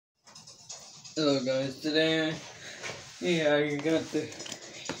Hello guys, today I got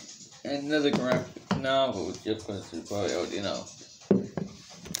another graphic novel, just because you probably already know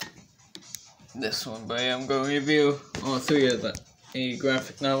this one, but I'm going to review all three of the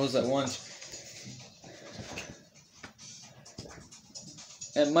graphic novels at once.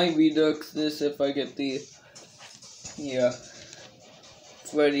 I might redux this if I get the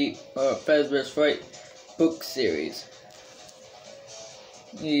Freddy Fazbear's Fright book series.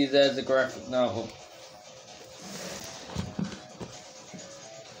 Use as a graphic novel.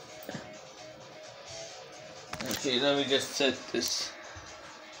 Okay, let me just set this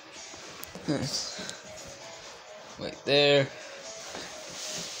right there.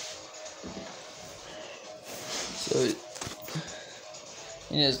 So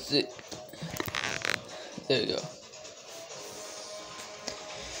yes, there you go.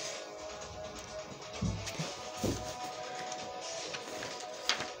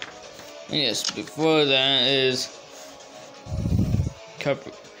 Yes, before that is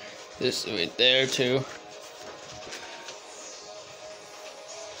cover this right there too.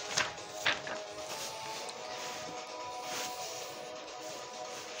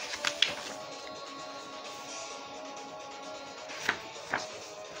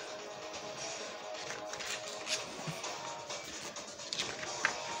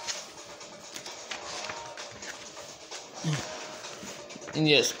 And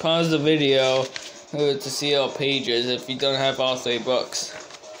yes, pause the video to see all pages if you don't have all three books.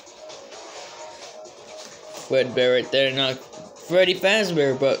 Fredbear right there, not Freddy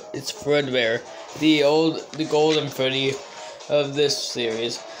Fazbear, but it's Fredbear, the golden Freddy of this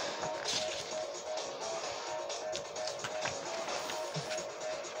series.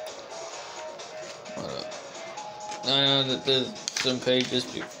 I know that there's some pages.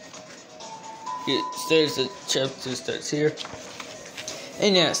 The chapter starts here.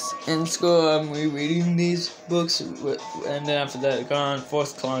 And yes, in school I'm rereading these books, and then after that I got on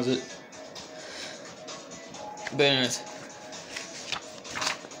fourth closet. But anyways.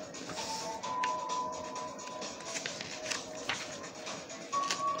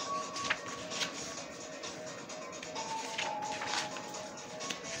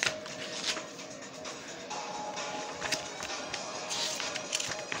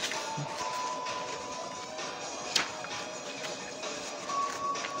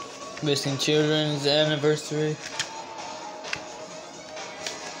 Missing Children's Anniversary.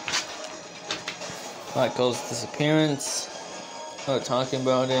 Michael's disappearance. I'm not talking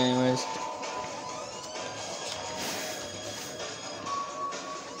about it anyways.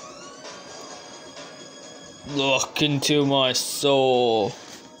 Look into my soul.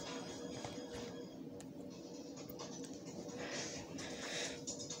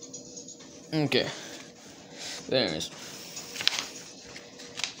 Okay. But anyways.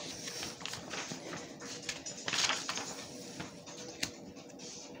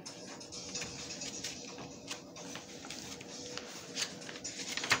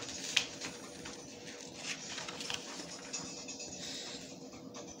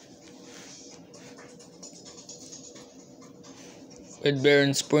 Fredbear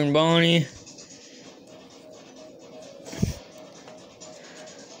and Spring Bonnie.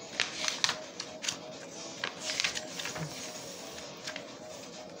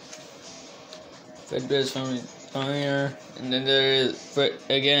 Fredbear's from Fire, and then there is Fred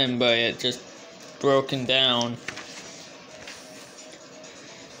again, but it just broken down.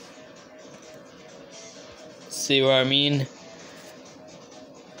 See what I mean?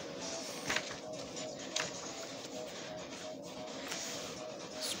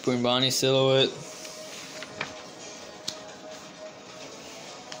 Spring Bonnie silhouette.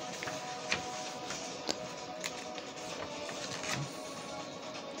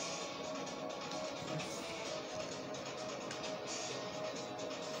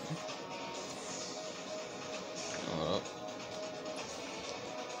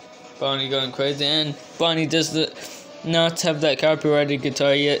 Bonnie going crazy, and Bonnie does not have that copyrighted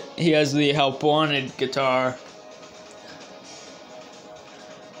guitar yet. He has the Help Wanted guitar.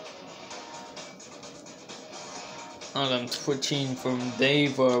 I'm switching from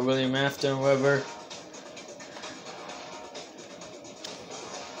Dave or William Afton, whoever.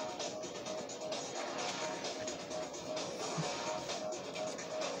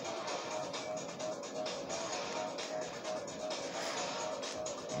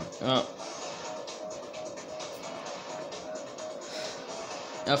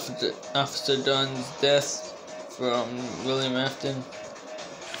 Officer Dunn's death from William Afton.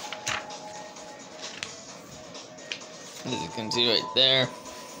 As you can see right there.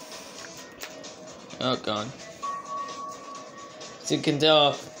 Oh god. As you can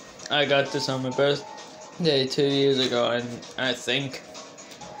tell, I got this on my birthday 2 years ago, and I think,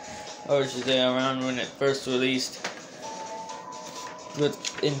 or should say around when it first released,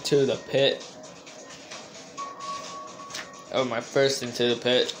 with Into the Pit. Oh, my first Into the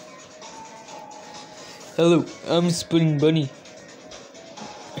Pit. Hello, I'm Spring Bunny.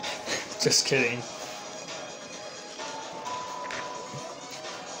 Just kidding.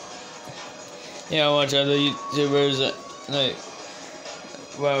 Yeah, I watch other YouTubers that, like,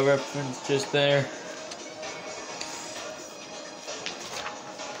 well referenced just there.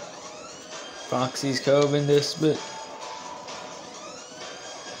 Foxy's Cove in this bit.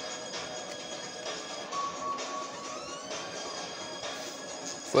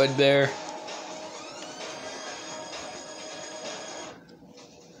 Fredbear.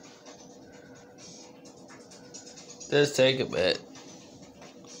 Does take a bit.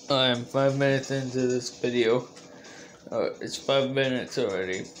 I am 5 minutes into this video. Oh, it's 5 minutes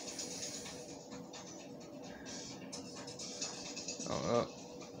already. Oh,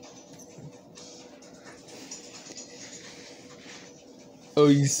 oh,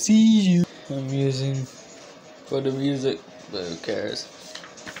 you see you. I'm using for the music, but who cares?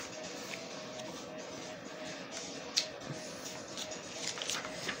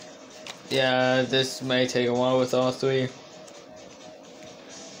 Yeah, this may take a while with all three.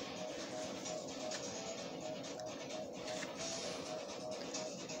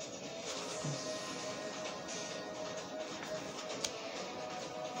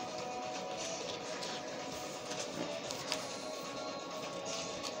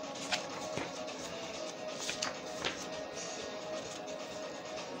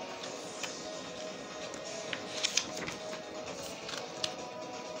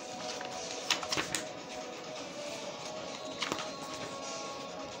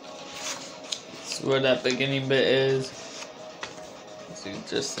 Where that beginning bit is. As you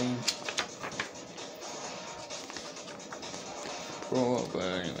just seen. But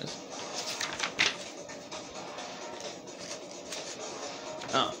anyways.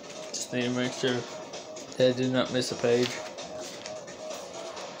 Oh, just need to make sure that I did not miss a page.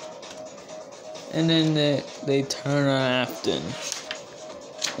 And then they turn on Afton.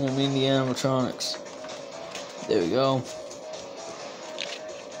 I mean the animatronics. There we go.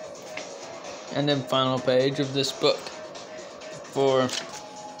 And then final page of this book for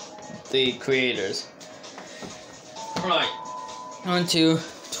the creators. Right, on to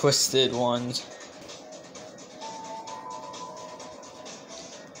Twisted Ones.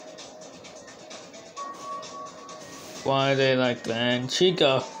 Why they like that? And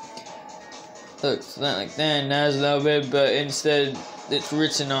Chica looks not like that, and has a little bit, but instead it's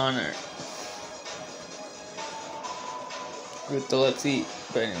written on her with the let's eat.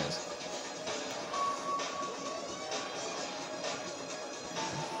 But anyways.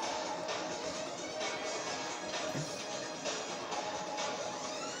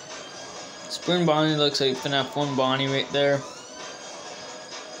 Spring Bonnie looks like Fnaf 1 Bonnie right there.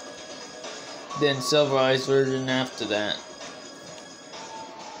 Then Silver Eyes version after that.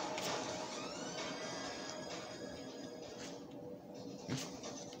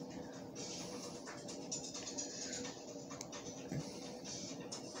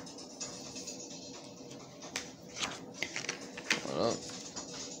 Hold up.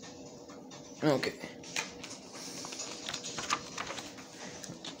 Okay.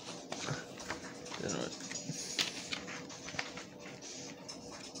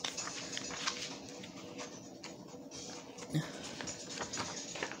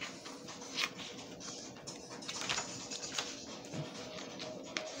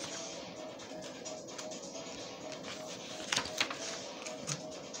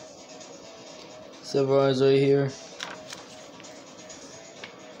 Silver Eyes right here.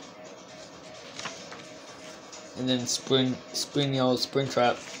 And then Spring Yellow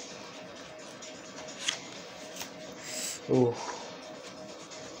Springtrap. Oh.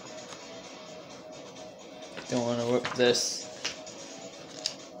 Don't want to whip this.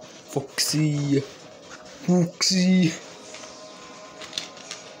 Foxy. Foxy.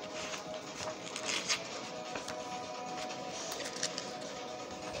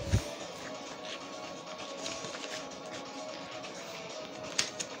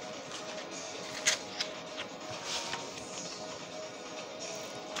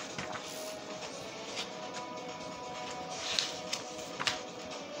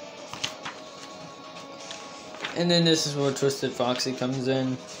 And then this is where Twisted Foxy comes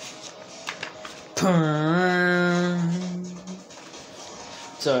in.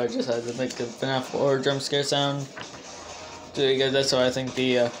 Sorry, I just had to make the Fnaf horror jump scare sound. Because that's what I think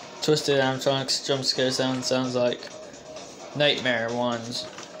the Twisted Animatronics jump scare sound sounds like. Nightmare ones.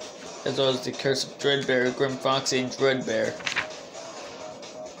 as well as the Curse of Dreadbear, Grim Foxy, and Dreadbear.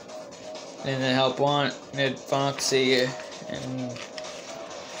 And then Help Wanted Foxy and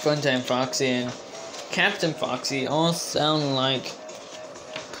Funtime Foxy and Captain Foxy all sound like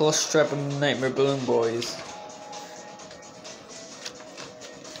Plush Strap and Nightmare Balloon Boys.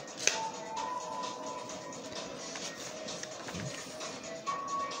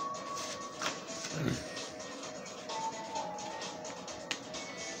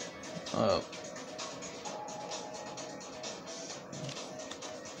 Oh.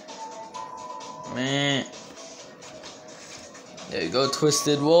 Man. There you go,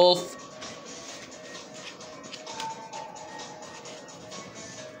 Twisted Wolf.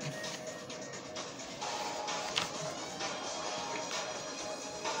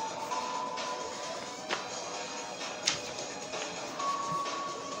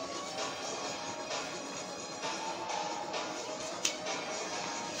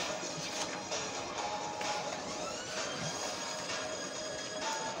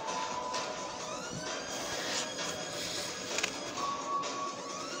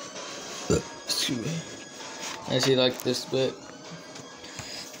 Excuse me. I actually like this bit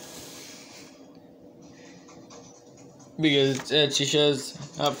because it actually shows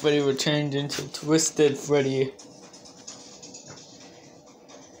how Freddy returned into Twisted Freddy.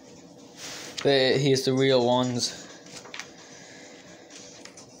 But he's the real ones.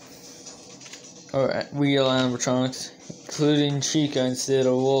 Or real animatronics, including Chica instead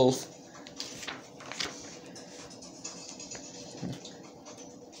of Wolf.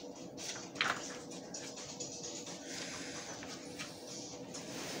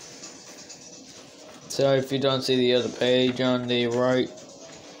 Sorry if you don't see the other page on the right.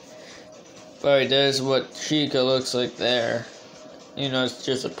 But there's what Chica looks like there. You know, it's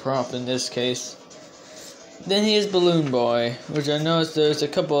just a prop in this case. Then here's Balloon Boy, which I noticed there's a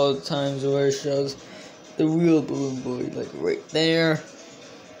couple of times where it shows the real Balloon Boy, like right there.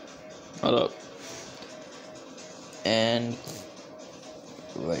 Hold up. And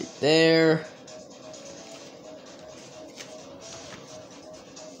right there.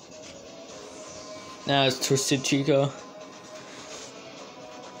 Now it's Twisted Chica.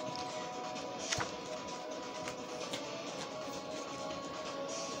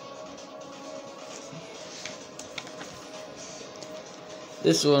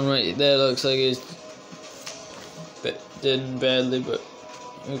 This one right there looks like it's did badly, but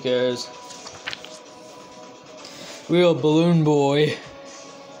who cares? Real Balloon Boy.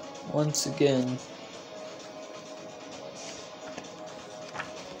 Once again.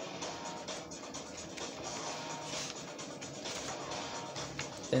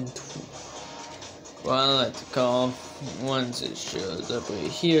 And what I like to call, once it shows up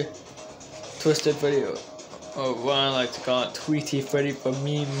right here, Twisted Freddy, or what I like to call it, Tweety Freddy for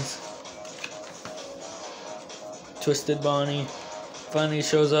memes. Twisted Bonnie finally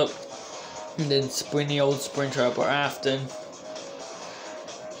shows up, and then Springy Old Springtrap or Afton.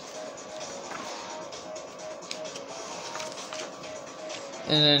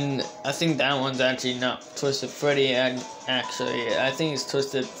 And then I think that one's actually not Twisted Freddy, actually. I think it's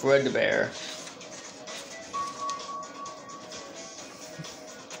Twisted Fredbear.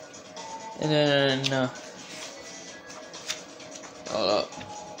 And then, hold up.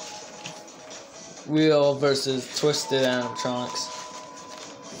 Real versus Twisted animatronics.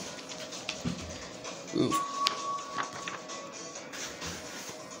 Ooh.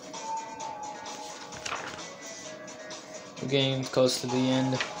 We're getting close to the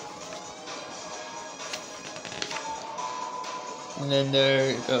end. And then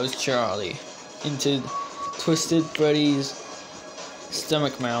there goes Charlie into Twisted Freddy's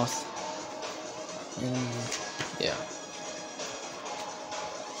stomach mouth. And yeah.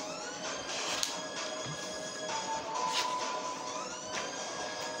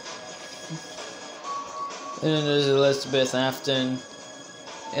 And then there's Elizabeth Afton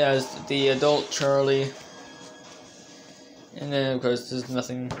as the adult Charlie. And then of course there's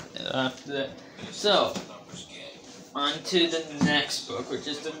nothing after that. So, on to the next book, which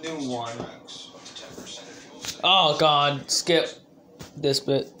is the new one. Oh god, skip this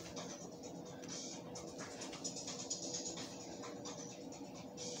bit.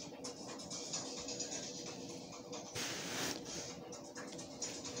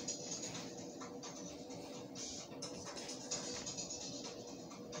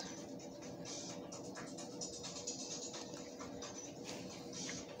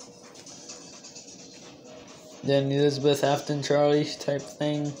 Then Elizabeth Afton Charlie type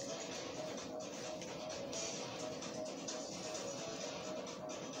thing.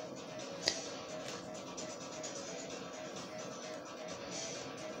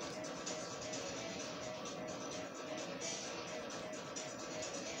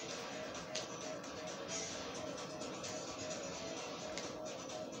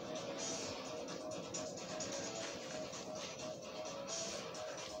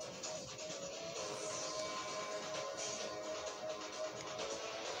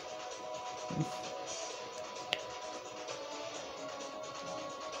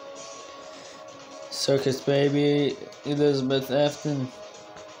 Circus Baby, Elizabeth Afton.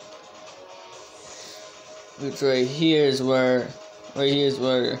 Which right here is where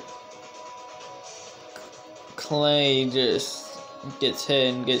Clay just gets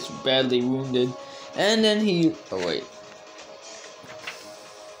hit and gets badly wounded. And then he, oh wait.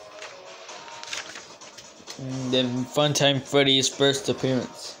 And then Funtime Freddy's first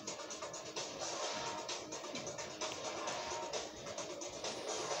appearance.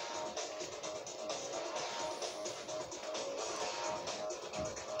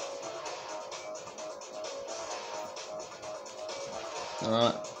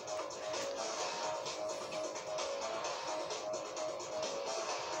 Alright.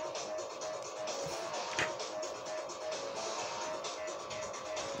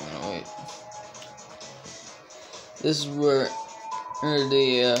 Oh, wait. This is where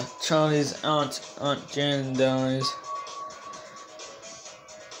the Charlie's Aunt Jen dies.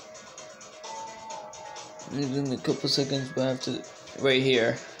 In a couple seconds, but after right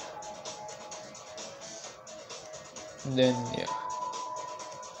here. And then yeah.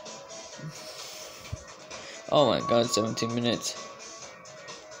 Oh my god, 17 minutes.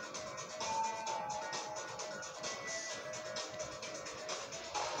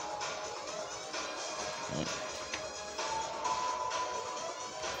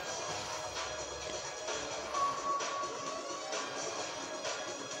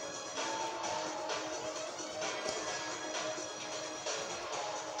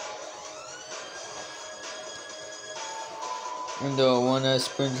 And the one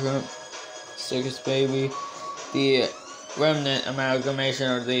Springtrap, Circus Baby, the Remnant amalgamation,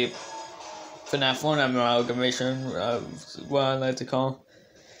 or the Fnaf 1 amalgamation, what I like to call.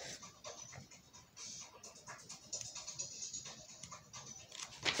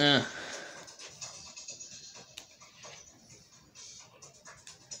 Uh.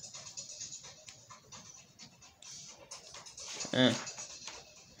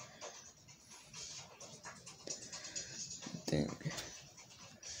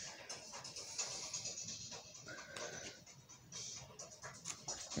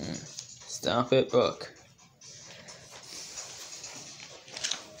 Stop it, book.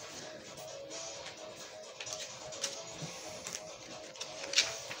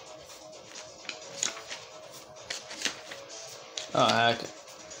 Oh heck.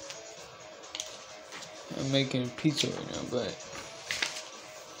 I'm making pizza right now, but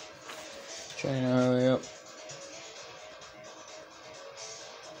trying to hurry up.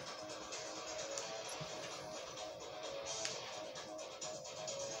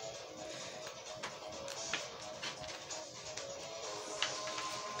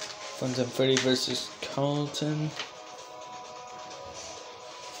 Funtime Freddy versus Carlton.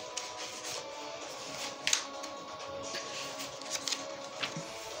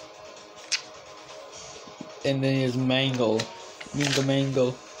 And then there's Mangle.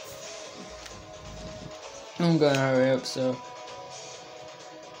 Mangle. I'm gonna hurry up, so.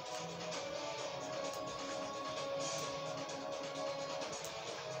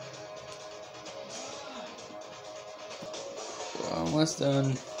 We're almost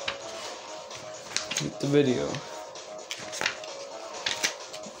done with the video.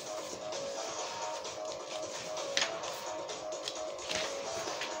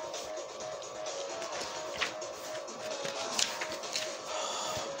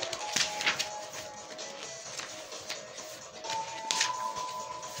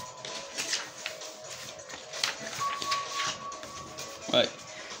 Right.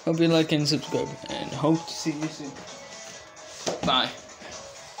 Hope you like and subscribe, and hope to see you soon. Bye.